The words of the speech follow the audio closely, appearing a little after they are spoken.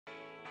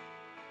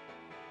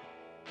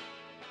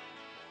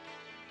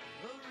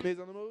Miz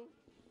on the move.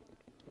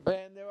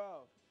 And they're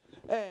off.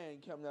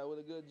 And coming out with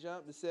a good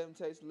jump, the 7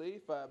 takes the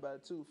lead, 5 by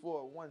 2,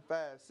 4, 1,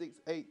 5, 6,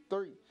 8,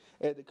 3.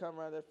 As they come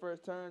around that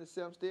first turn, the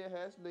 7 still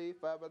has the lead,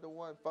 5 by the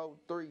 1, 4,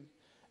 3,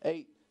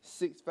 8,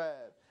 6, 5.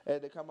 As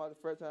they come out the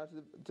first time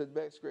to the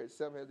back stretch,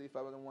 7 has the lead,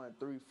 5 by the 1,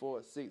 3,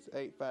 4, 6,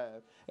 8, 5.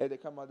 As they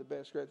come out the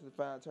back stretch to the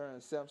final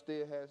turn, 7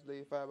 still has the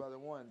lead, 5 by the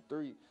 1,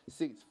 3,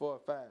 6, 4,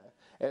 5.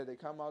 As they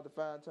come out the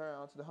final turn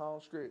onto the home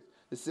stretch,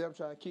 the 7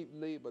 trying to keep the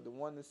lead, but the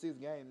 1 and 6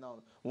 gaining on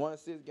them. 1 and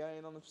 6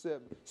 gaining on the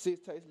 7.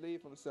 6 takes the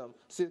lead from the 7.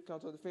 6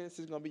 comes to the finish, 6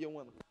 is going to be your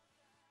winner.